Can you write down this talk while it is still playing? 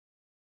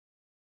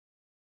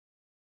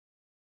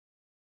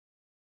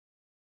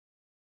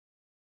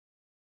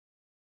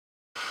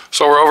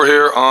So we're over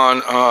here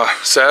on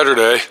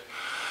Saturday,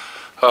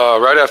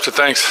 right after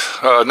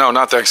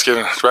not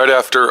Thanksgiving, right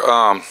after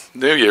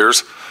New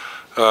Year's.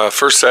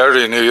 First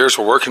Saturday of New Year's,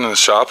 we're working in the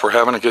shop. We're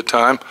having a good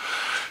time.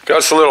 Got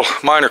us a little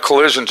minor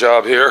collision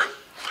job here.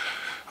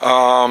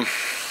 Our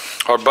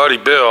buddy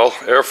Bill,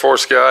 Air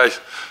Force guy,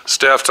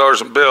 Staff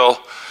Sergeant Bill,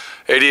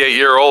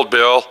 88-year-old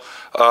Bill,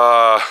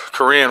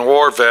 Korean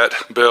War vet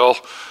Bill,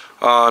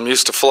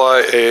 used to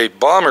fly a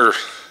bomber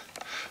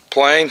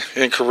plane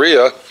in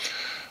Korea.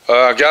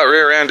 Got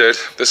rear-ended.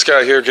 This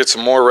guy here gets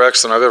some more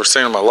wrecks than I've ever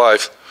seen in my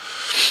life.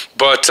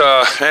 But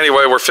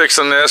anyway, we're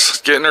fixing this,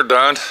 getting her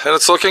done, and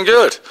it's looking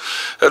good.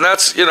 And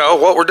that's, you know,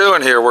 what we're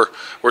doing here.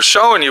 We're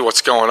showing you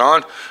what's going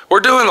on.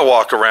 We're doing the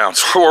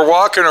walk-arounds. We're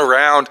walking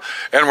around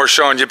and we're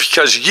showing you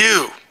because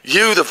you,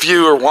 the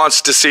viewer, wants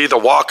to see the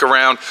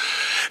walk-around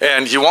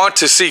and you want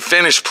to see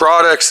finished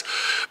products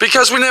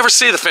because we never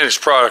see the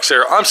finished products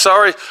here. I'm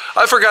sorry,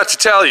 I forgot to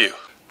tell you.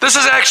 This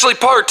is actually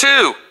part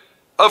 2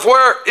 of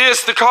Where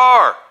Is the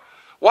Car?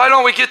 Why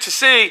don't we get to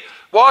see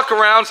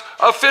walk-arounds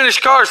of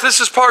finished cars? This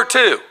is part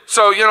 2.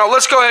 So, you know,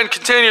 let's go ahead and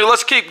continue.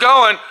 Let's keep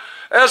going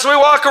as we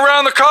walk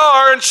around the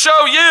car and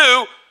show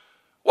you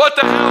what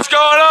the hell's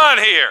going on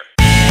here.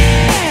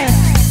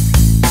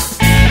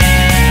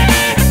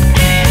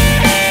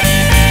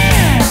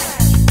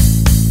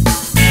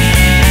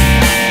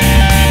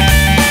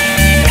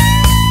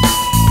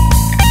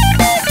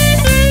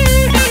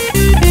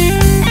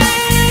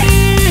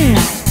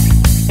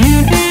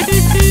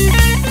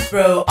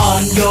 Throw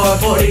on your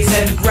boardies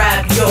and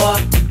grab your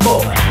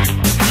board.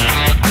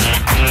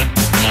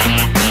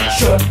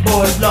 Short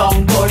board,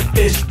 long board,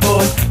 fish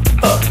board,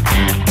 hook.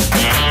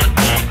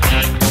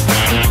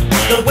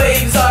 The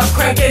waves are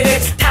cranking,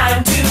 it's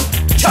time to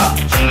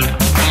charge.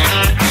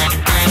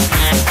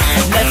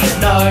 Let the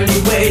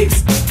gnarly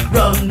waves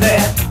run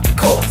their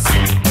course.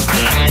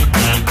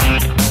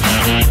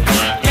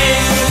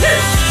 In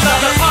this on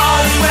the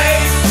party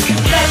wave,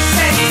 let's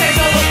take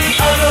over the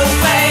other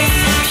way.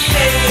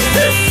 In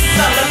this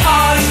on the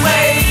party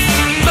way,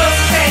 look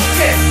at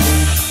Tim,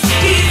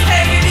 he's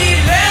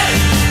taking it.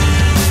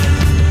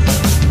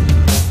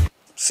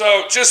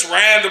 So just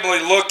randomly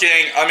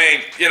looking, I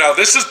mean, you know,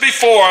 this is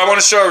before. I want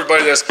to show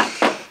everybody this.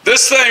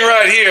 This thing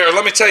right here,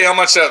 let me tell you how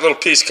much that little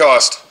piece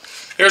cost.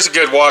 Here's a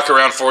good walk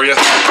around for you.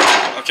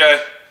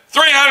 Okay,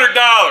 $300.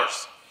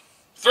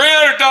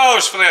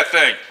 $300 for that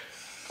thing.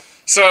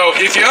 So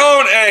if you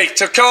own a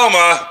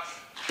Tacoma,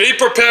 be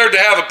prepared to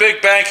have a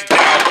big bank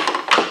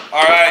account.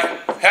 All right,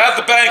 have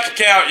the bank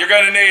account. You're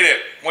going to need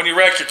it when you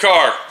wreck your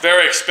car.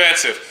 Very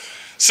expensive.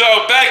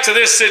 So back to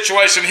this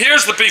situation.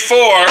 Here's the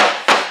before.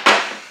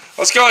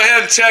 Let's go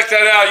ahead and check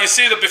that out. You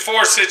see the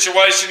before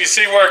situation. You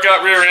see where it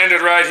got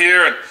rear-ended right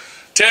here, and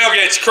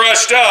tailgate's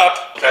crushed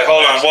up. Okay,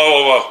 hold on.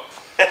 Whoa.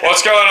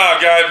 What's going on,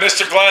 guy?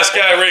 Mr. Glass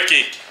Guy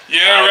Ricky. You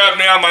interrupt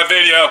me on my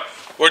video.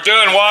 We're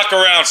doing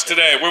walk-arounds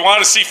today. We want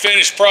to see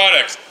finished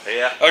products.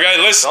 Yeah. Okay,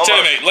 listen to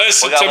me.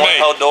 Listen to me. We got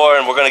one whole door,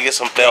 and we're going to get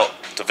some felt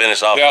to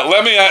finish off. Yeah,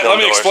 let me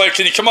explain.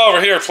 Can you come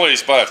over here,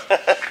 please, bud?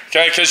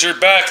 Okay, because you're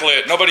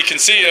backlit. Nobody can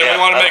see you. Yeah, we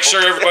want to make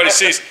sure everybody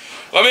sees.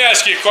 Let me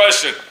ask you a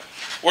question.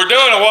 We're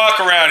doing a walk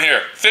around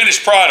here.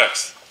 Finished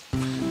products.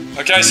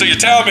 Okay, so you're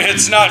telling me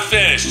it's not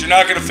finished. You're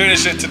not going to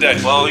finish it today.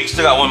 Well, you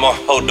still got one more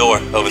whole door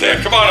over there.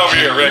 Come on over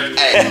here, Rick.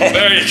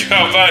 There you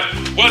go, bud.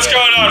 What's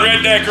going on,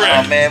 Redneck Rick?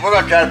 Oh, man, we're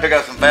going to try to pick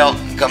up some felt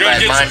and come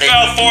back Monday. You're going to get some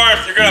felt for him.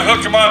 You're going to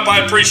hook him up.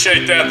 I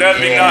appreciate that. That'd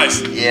be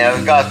nice. Yeah,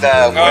 we got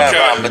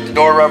but the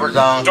door rubber's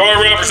on.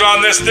 Door rubber's on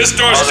this. This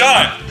door's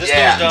done. This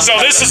door's done. So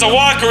this is a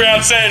walk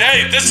around saying,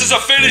 hey, this is a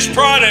finished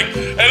product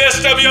at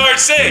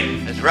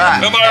SWRC. That's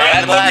right. Am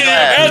I right? Look at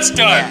here. That's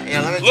done.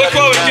 Yeah, look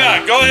what we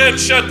got. Go ahead and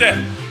shut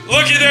that.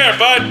 Looky there,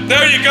 bud.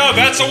 There you go.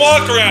 That's a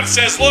walk around. It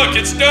says, look,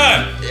 it's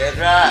done. Yeah, that's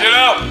right. You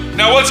know?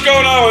 Now, what's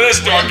going on with this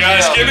door,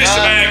 guys? Give me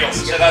some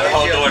angles. Still got the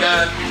whole door.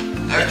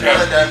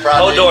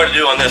 Whole door to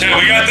do on this one.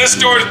 We got this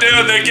door to do,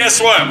 and then guess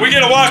what? We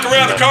get to walk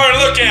around the car and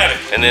look at it.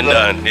 And then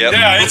done. Yep.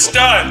 Yeah, it's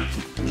done.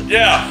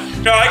 Yeah.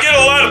 Now, I get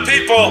a lot of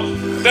people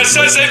that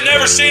says they've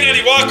never seen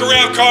any walk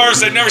around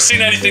cars. They've never seen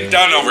anything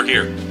done over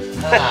here.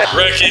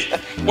 Ricky,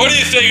 what are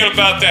you thinking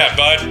about that,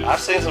 bud? I've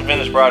seen some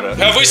finished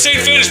products. Have we seen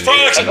finished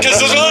products? Because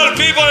there's a lot of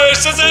people that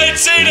says they ain't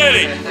seen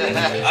any.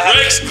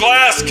 Rick's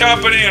Glass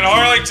Company in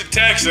Arlington,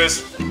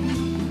 Texas.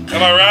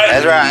 Am I right?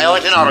 That's right,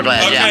 Arlington Auto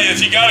Glass, Okay,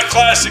 if you got a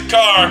classic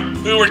car,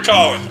 who we're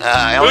calling?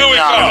 Arlington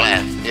Auto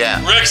Glass,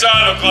 yeah. Rick's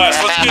Auto Glass.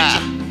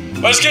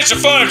 Let's get you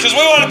fun, because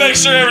we want to make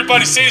sure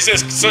everybody sees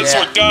this since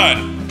we're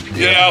done.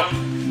 You know,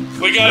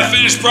 we got a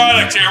finished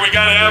product here. We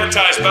got to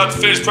advertise about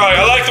the finished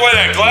product. I like the way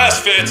that glass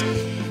fits.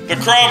 The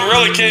chrome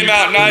really came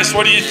out nice.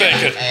 What are you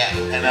thinking?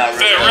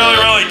 Fit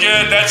really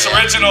good. That's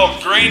original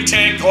green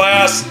tint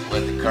glass.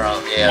 With the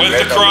chrome, With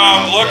the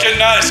chrome. Looking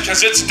nice,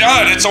 because it's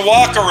done. It's a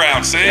walk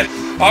around, see?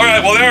 All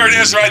right, well, there it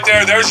is right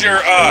there. There's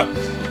your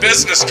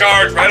business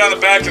card right on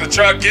the back of the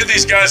truck. Give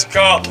these guys a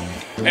call,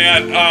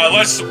 and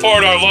let's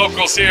support our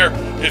locals here.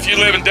 If you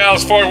live in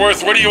Dallas-Fort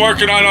Worth, what are you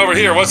working on over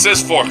here? What's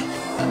this for?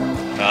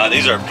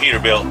 These are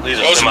Peterbilt. These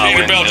are Those are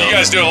Peterbilt. You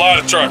guys do a lot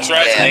of trucks,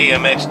 right? Yeah.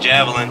 AMX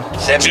Javelin.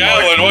 74.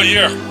 Javelin, what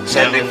year?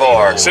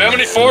 74.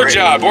 74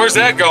 job. Where's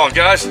that going,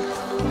 guys?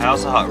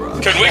 House of Hot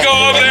Rod. Can we go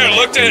over there and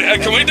look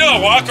at? Can we do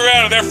a walk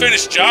around of their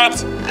finished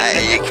jobs?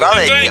 You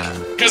probably.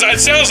 Because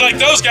it sounds like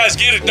those guys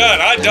get it done.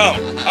 I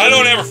don't. I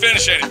don't ever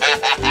finish anything.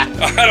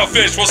 I don't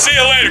finish. We'll see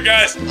you later,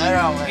 guys. Later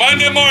on, man.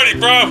 Monday morning,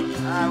 bro.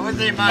 We'll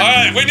see you All Monday.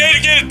 right, we need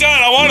to get it done.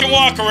 I want to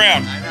walk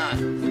around. I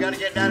know. We gotta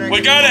get down there.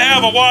 We got to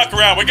have a walk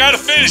around. We got to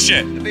finish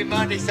it. It'll be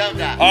Monday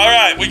sometime. All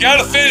right, we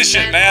got to finish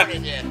it, man.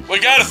 We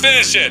got to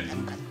finish it.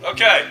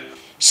 Okay.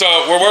 So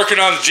we're working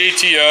on the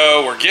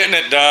GTO. We're getting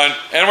it done,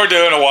 and we're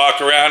doing a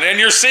walk around. And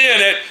you're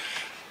seeing it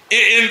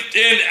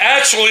in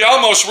actually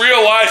almost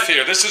real life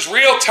here. This is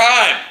real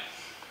time.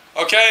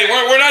 Okay,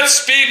 we're not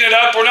speeding it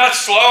up. We're not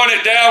slowing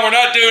it down. We're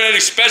not doing any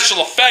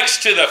special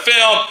effects to the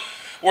film.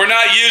 We're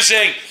not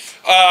using,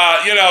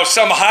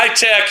 some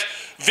high-tech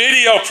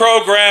video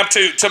program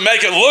to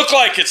make it look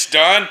like it's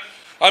done.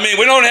 I mean,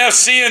 we don't have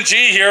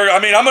CNG here. I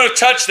mean, I'm going to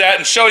touch that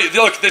and show you.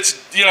 Look,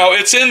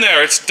 it's in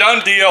there. It's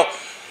done deal,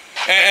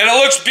 and it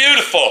looks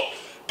beautiful.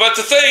 But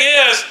the thing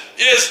is,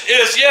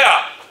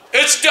 yeah,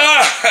 it's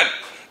done.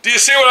 Do you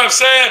see what I'm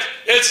saying?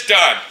 It's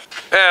done.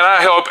 And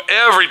I hope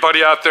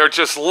everybody out there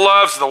just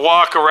loves the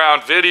walk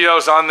around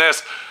videos on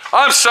this.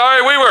 I'm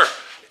sorry, we were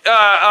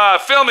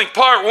filming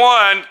part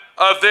 1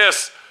 of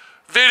this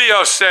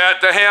video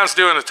set. The hand's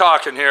doing the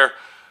talking here.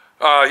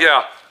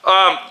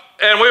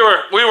 And we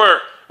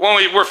were when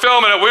we were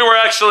filming it, we were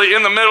actually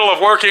in the middle of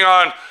working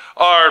on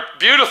our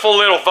beautiful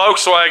little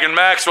Volkswagen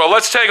Maxwell.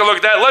 Let's take a look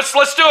at that.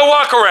 Let's do a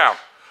walk around.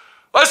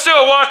 Let's do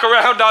a walk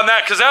around on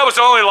that, because that was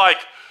only like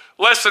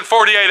less than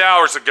 48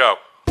 hours ago.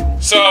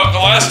 So the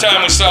last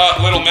time we saw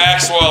little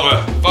Maxwell, the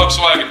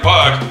Volkswagen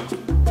Bug,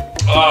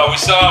 we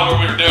saw where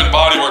we were doing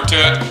bodywork to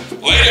it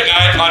late at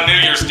night on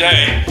New Year's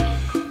Day.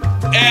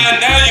 And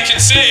now you can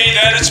see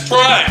that it's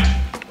primed.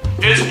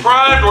 It's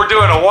primed. We're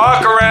doing a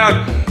walk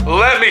around.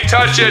 Let me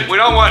touch it.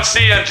 We don't want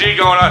CNG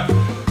going on.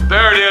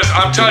 There it is.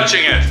 I'm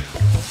touching it.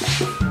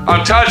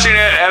 I'm touching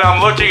it, and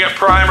I'm looking at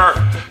primer,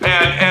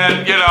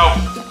 and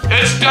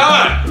it's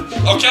done.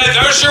 Okay,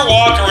 there's your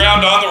walk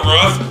around on the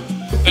roof.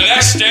 The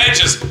next stage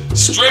is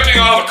stripping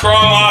all the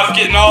chrome off,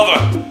 getting all the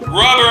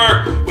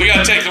rubber. We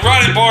gotta take the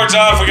running boards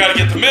off. We gotta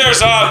get the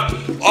mirrors off.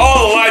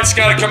 All the lights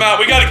gotta come out.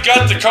 We gotta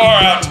gut the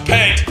car out to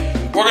paint.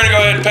 We're gonna go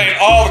ahead and paint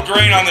all the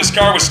green on this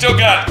car. We still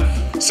got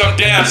some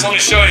dents. Let me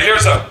show you.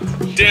 Here's a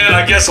dent.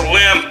 I guess a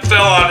limb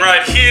fell on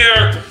right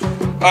here.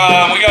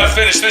 We gotta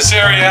finish this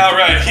area out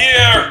right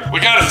here. We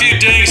got a few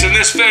dings in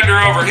this fender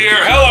over here.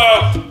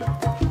 Hello.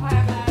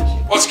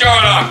 What's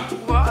going on?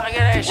 Well, I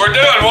gotta ask you. We're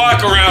doing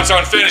walk-arounds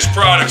on finished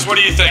products. What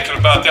are you thinking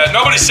about that?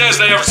 Nobody says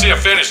they ever see a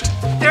finished.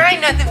 There ain't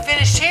nothing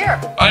finished here.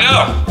 I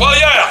know. Well,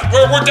 yeah,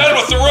 we're done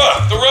with the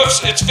roof. The roof's,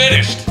 it's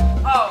finished.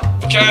 Oh.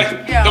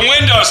 Okay? Yeah. The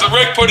windows that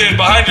Rick put in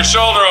behind your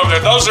shoulder over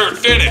there, those are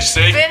finished,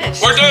 see? Finished.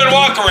 We're doing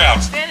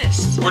walk-arounds.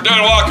 Finished. We're doing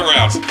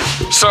walk-arounds.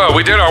 So,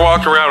 we did our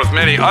walk-around with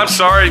Minnie. I'm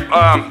sorry,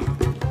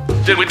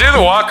 did we do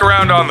the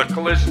walk-around on the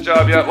collision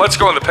job yet? Let's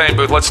go in the paint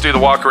booth. Let's do the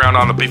walk-around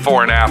on the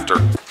before and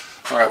after.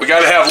 All right, we got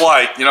to have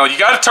light. You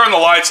got to turn the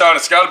lights on.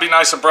 It's got to be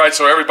nice and bright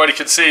so everybody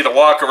can see the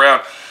walk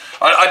around.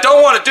 I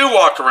don't want to do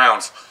walk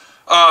arounds,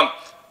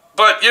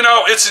 but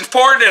it's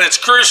important and it's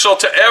crucial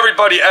to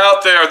everybody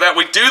out there that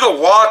we do the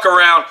walk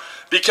around,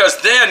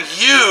 because then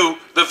you,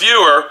 the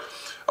viewer,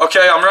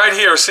 okay, I'm right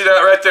here. See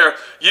that right there?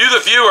 You,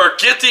 the viewer,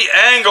 get the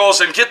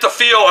angles and get the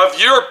feel of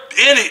you're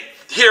in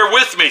here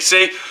with me.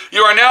 See,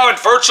 you are now in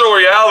virtual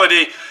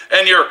reality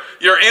and you're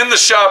in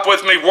the shop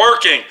with me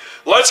working.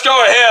 Let's go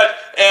ahead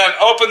and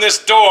open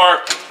this door,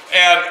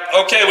 and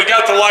okay, we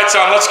got the lights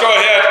on. Let's go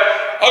ahead.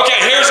 Okay,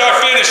 here's our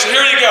finish.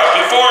 Here you go,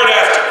 before and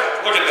after.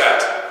 Look at that.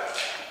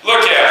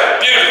 Look at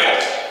it, beautiful.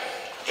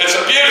 It's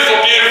a beautiful,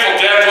 beautiful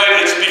deck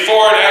lid. It's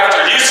before and after.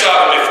 You saw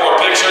the before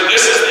picture.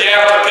 This is the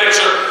after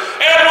picture,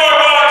 and we're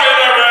walking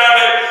around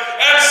it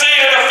and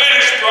seeing the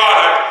finished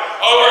product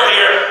over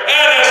here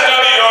at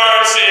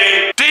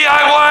SWRC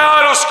DIY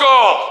Auto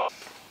School.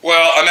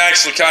 Well, I'm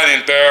actually kind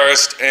of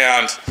embarrassed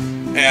and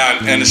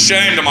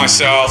ashamed of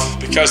myself,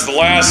 because the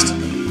last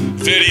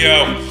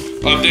video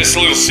of this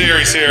little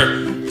series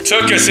here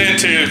took us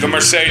into the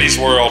Mercedes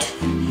world,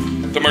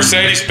 the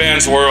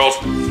Mercedes-Benz world,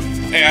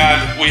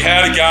 and we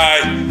had a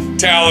guy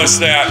tell us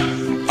that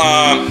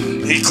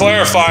he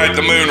clarified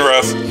the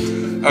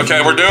moonroof.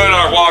 Okay, we're doing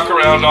our walk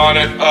around on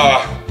it.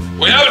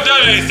 We haven't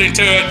done anything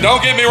to it.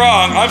 Don't get me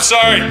wrong. I'm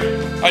sorry.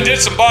 I did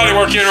some body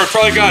work here. We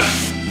probably got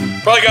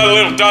a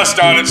little dust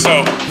on it,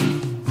 so.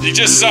 You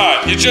just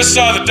saw it. You just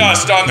saw the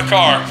dust on the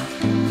car.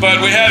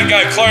 But we had a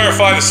guy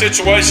clarify the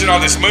situation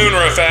on this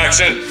moonroof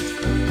action.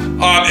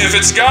 If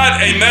it's got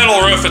a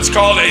metal roof, it's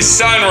called a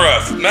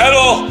sunroof.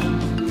 Metal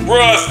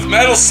roof,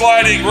 metal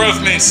sliding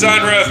roof means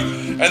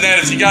sunroof. And then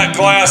if you got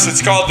glass,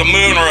 it's called the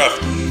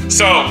moonroof.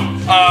 So,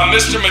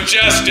 Mr.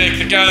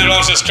 Majestic, the guy that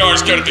owns this car,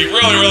 is going to be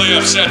really, really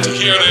upset to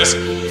hear this.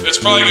 It's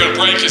probably going to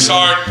break his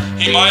heart.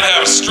 He might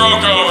have a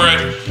stroke over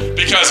it,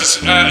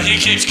 because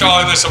he keeps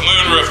calling this a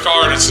moonroof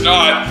car, and it's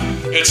not.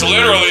 It's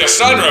literally a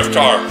sunroof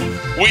car.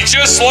 We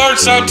just learned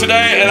some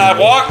today, and I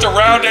walked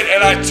around it,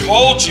 and I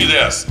told you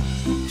this.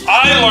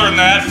 I learned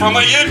that from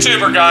a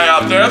YouTuber guy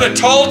out there that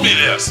told me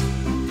this.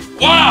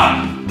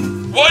 Wow!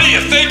 What do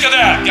you think of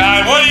that,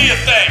 guy? What do you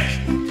think?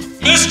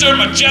 Mr.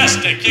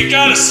 Majestic, you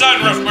got a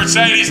sunroof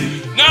Mercedes,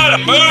 not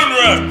a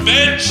moonroof,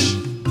 bitch!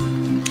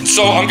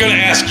 So I'm gonna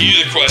ask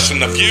you the question,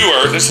 the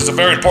viewer. This is a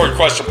very important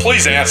question.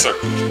 Please answer.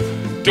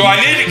 Do I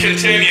need to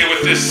continue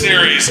with this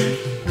series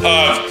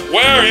of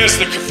where is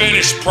the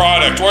finished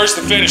product? Where's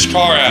the finished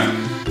car at?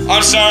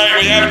 I'm sorry,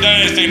 we haven't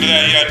done anything to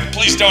that yet.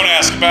 Please don't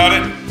ask about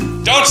it.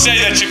 Don't say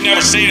that you've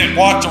never seen it,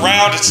 walked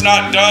around. It's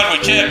not done. We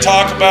can't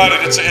talk about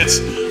it.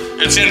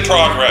 It's in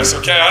progress,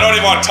 okay? I don't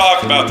even want to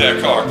talk about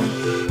that car.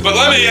 But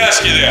let me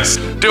ask you this.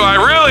 Do I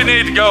really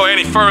need to go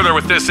any further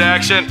with this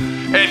action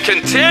and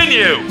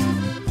continue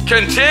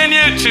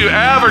to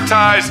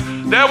advertise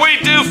that we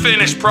do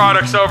finish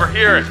products over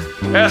here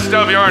at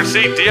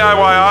SWRC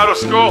DIY Auto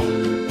School?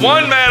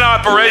 One-man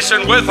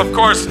operation with, of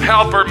course,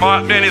 helper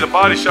Minnie, the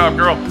body shop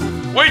girl.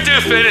 We do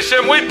finish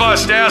them. We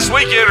bust ass.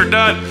 We get her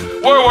done.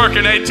 We're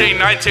working 18,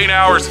 19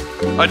 hours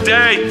a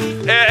day,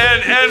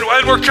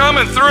 and we're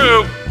coming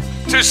through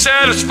to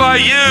satisfy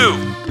you,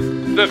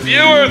 the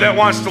viewer that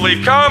wants to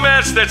leave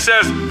comments that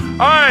says,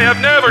 I have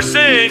never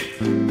seen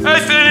a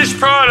finished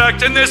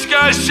product in this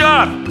guy's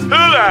shop. Who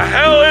the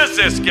hell is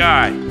this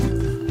guy?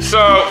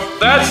 So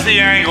that's the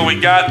angle we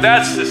got.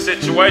 That's the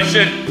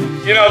situation.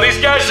 You know, these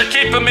guys are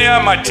keeping me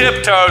on my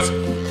tiptoes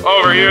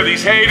over here,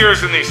 these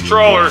haters and these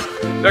trollers.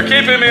 They're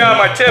keeping me on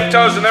my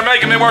tiptoes and they're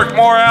making me work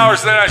more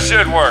hours than I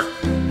should work.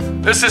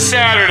 This is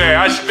Saturday.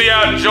 I should be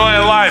out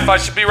enjoying life. I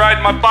should be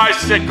riding my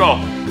bicycle,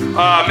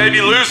 maybe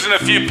losing a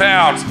few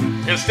pounds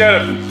instead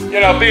of, you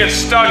know, being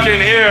stuck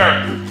in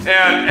here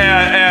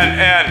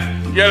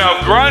and you know,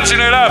 grunging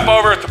it up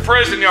over at the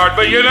prison yard.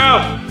 But you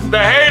know, the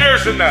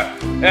haters and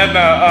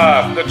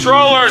the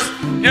trollers,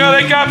 you know,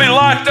 they got me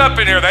locked up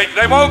in here.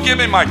 They won't give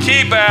me my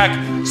key back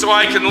so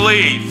I can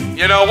leave.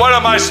 You know, what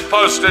am I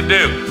supposed to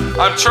do?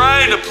 I'm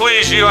trying to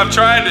please you. I'm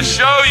trying to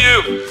show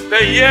you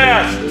that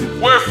yes,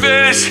 we're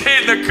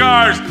finishing the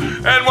cars,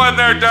 and when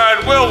they're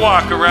done, we'll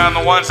walk around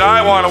the ones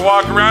I want to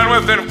walk around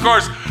with, and of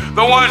course,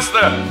 the ones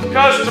the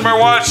customer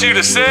wants you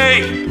to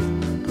see.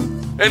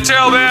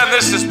 Until then,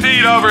 this is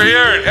Pete over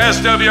here at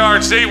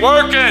SWRC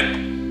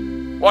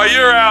working while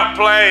you're out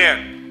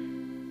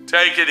playing.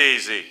 Take it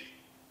easy.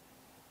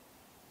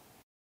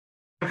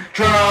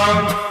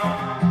 Drunk,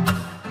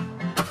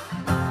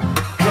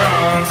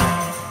 drunk,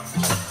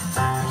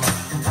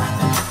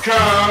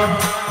 drunk,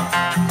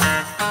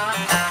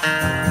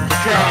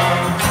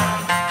 drunk.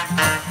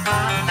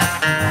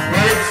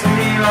 It's a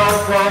mean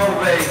old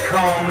bowl, they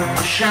call me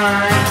for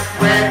shine.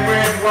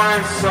 Red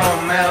wine, so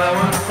mellow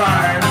and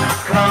fine.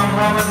 Come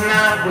home at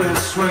night with a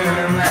swing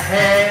in the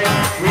head.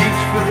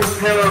 Reach for the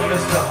pillow,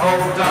 Mr.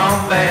 Hold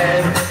on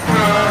bed.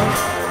 Drunk,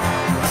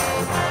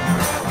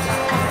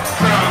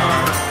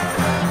 drunk,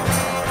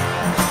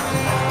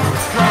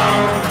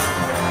 drunk,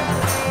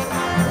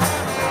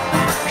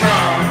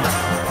 drunk.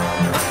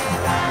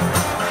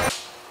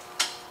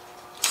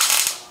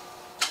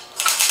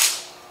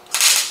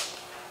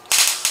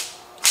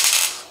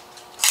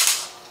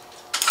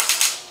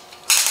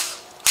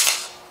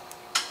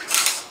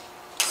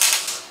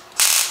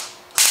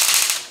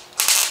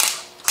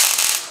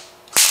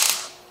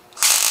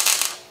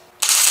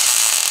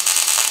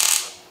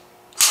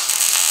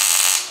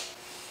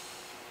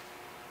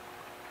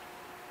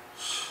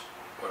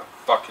 What a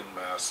fucking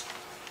mess.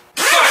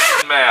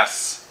 Fucking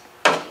mess.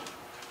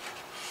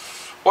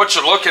 What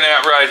you're looking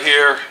at right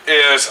here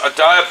is a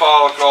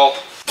diabolical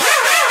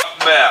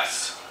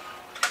mess.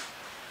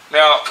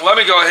 Now, let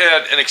me go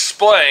ahead and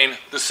explain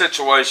the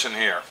situation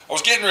here. I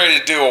was getting ready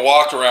to do a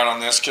walk around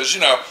on this because,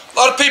 you know, a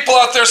lot of people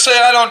out there say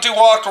I don't do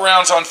walk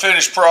arounds on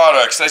finished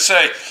products. They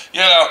say, you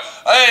know,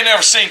 I ain't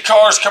never seen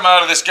cars come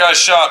out of this guy's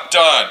shop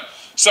done.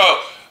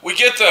 So we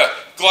get the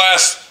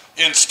glass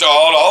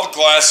installed, all the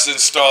glass is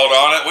installed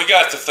on it. We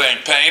got the thing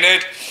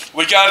painted.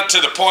 We got it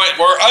to the point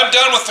where I'm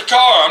done with the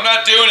car. I'm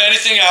not doing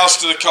anything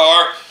else to the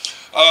car.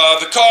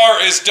 The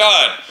car is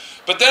done.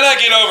 But then I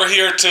get over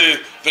here to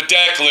the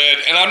deck lid,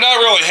 and I'm not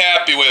really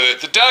happy with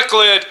it. The deck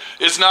lid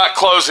is not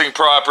closing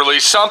properly.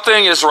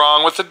 Something is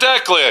wrong with the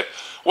deck lid.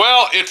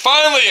 Well, it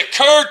finally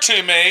occurred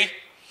to me,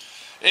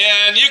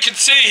 and you can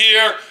see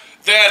here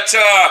that,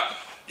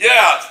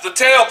 yeah, the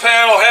tail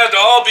panel had to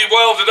all be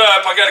welded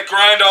up. I got to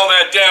grind all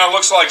that down.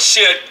 Looks like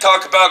shit.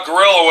 Talk about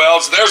Gorilla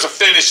Welds. There's a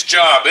finished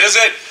job. Is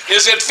it?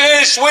 Is it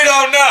finished? We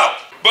don't know.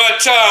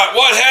 But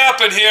what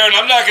happened here, and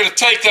I'm not going to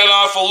take that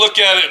off. We'll look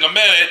at it in a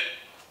minute.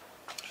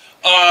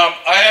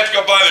 I had to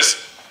go buy this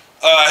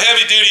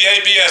heavy-duty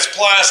ABS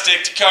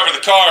plastic to cover the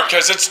car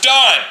because it's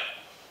done.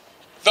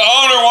 The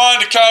owner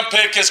wanted to come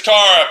pick his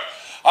car up.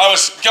 I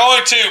was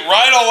going to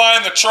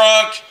Rhino-line the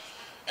trunk,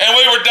 and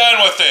we were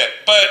done with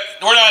it,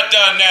 but we're not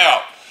done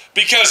now.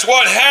 Because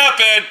what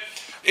happened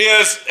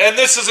is, and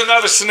this is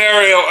another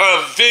scenario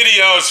of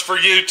videos for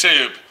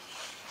YouTube.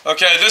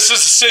 Okay, this is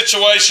the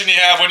situation you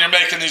have when you're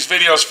making these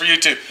videos for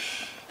YouTube.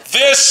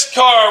 this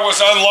car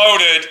was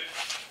unloaded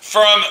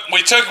from,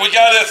 we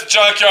got it at the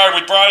junkyard,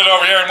 we brought it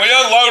over here, and we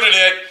unloaded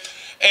it,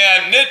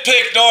 and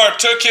Nitpick Norm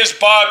took his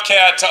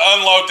Bobcat to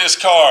unload this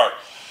car.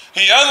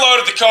 He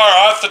unloaded the car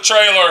off the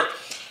trailer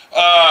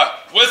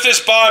with this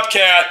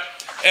Bobcat,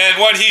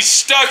 and when he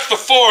stuck the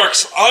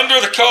forks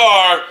under the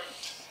car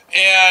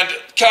and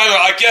kind of,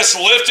 I guess,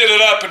 lifted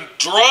it up and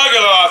drug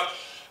it off,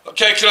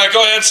 okay, can I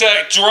go ahead and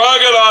say,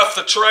 drug it off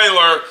the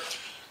trailer,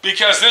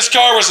 because this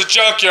car was a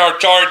junkyard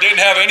car. It didn't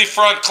have any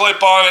front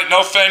clip on it,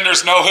 no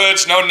fenders, no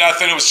hoods, no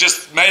nothing. It was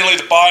just mainly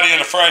the body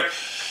and the frame.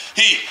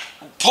 He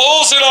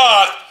pulls it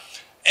off,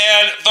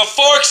 and the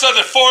forks of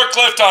the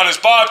forklift on his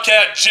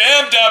Bobcat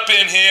jammed up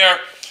in here.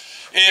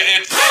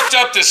 It fucked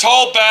up this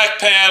whole back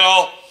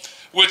panel,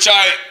 which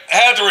I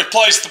had to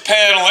replace the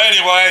panel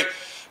anyway.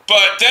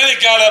 But then it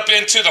got up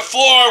into the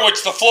floor,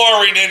 which the floor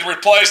we needed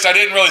replaced. I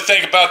didn't really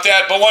think about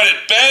that. But when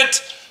it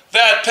bent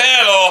that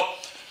panel,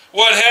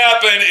 what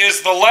happened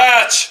is the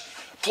latch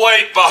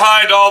plate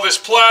behind all this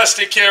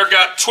plastic here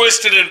got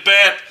twisted and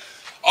bent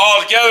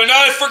all together.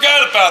 Now I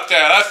forgot about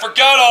that. I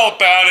forgot all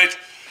about it.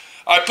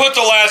 I put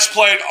the latch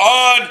plate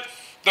on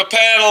the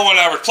panel when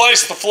I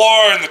replaced the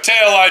floor and the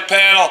taillight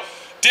panel.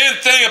 Didn't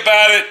think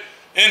about it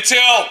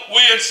until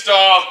we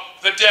installed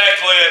the deck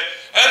lid.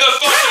 And the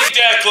fucking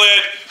deck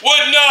lid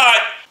would not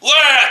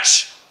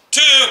latch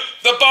to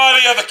the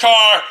body of the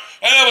car.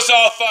 And it was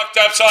all fucked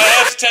up. So I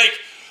had to take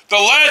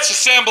the latch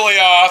assembly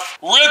off,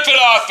 rip it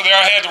off of there.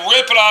 I had to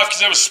rip it off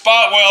because it was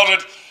spot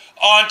welded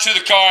onto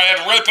the car. I had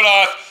to rip it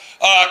off,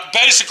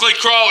 basically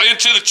crawl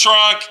into the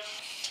trunk.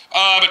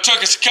 It took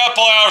us a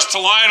couple hours to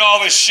line all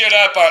this shit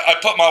up. I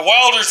put my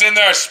welders in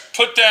there, I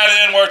put that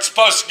in where it's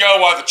supposed to go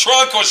while the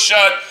trunk was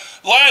shut,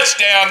 latch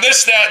down,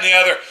 this, that, and the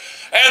other.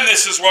 And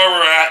this is where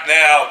we're at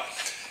now,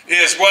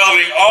 is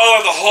welding all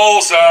of the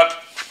holes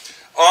up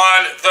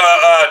on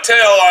the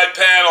taillight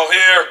panel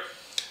here.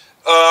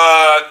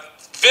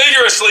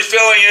 Vigorously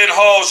filling in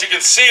holes. You can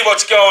see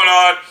what's going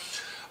on.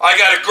 I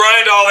got to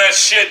grind all that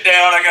shit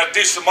down. I got to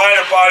do some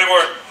minor body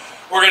work.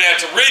 We're going to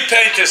have to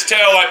repaint this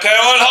taillight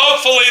panel, and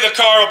hopefully the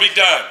car will be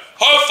done.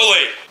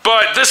 Hopefully.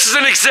 But this is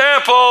an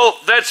example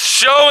that's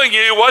showing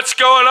you what's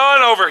going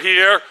on over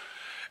here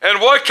and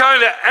what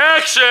kind of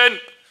action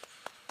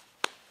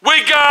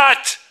we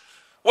got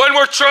when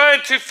we're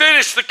trying to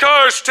finish the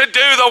cars to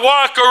do the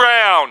walk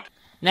around.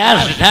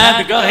 Now's the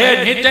time to go ahead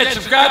and hit that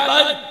subscribe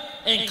button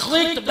and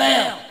click the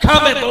bell.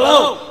 Comment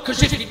below,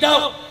 because if you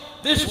don't,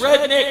 this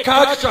redneck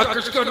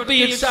cocksucker's going to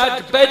be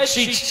inside the bed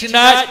sheets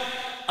tonight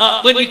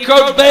when you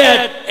go to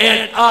bed.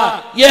 And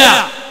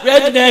yeah,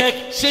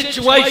 redneck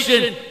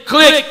situation.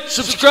 Click,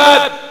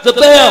 subscribe, the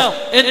bell,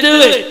 and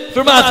do it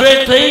for my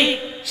friend Pete.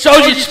 Show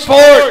your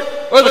support,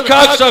 or the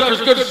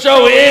cocksucker's going to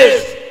show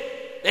his.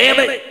 Damn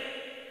it.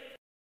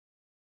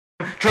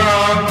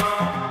 Drunk,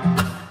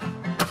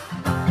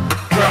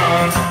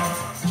 drunk,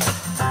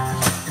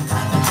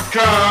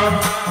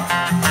 drunk,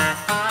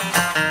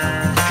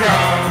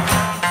 drunk.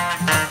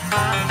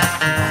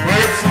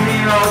 It's a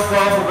mean old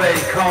bowl, they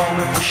comb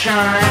and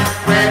shine.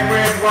 Red,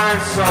 red wine,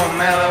 so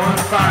mellow and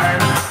fine.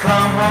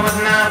 Come home at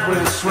night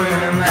with a swim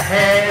in the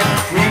head.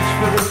 Reach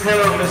for the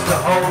pillow, Mr.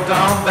 Hold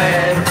on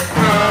bed.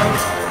 Drunk,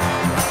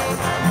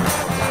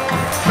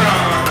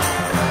 drunk,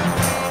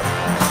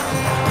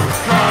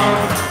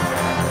 drunk.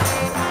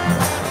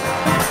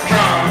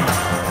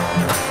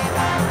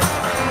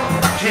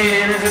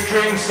 Gin is a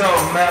drink so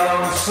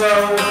mellow and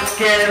slow.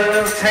 Get a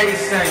little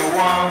taste and you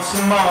want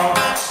some more.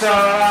 So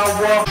I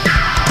walk.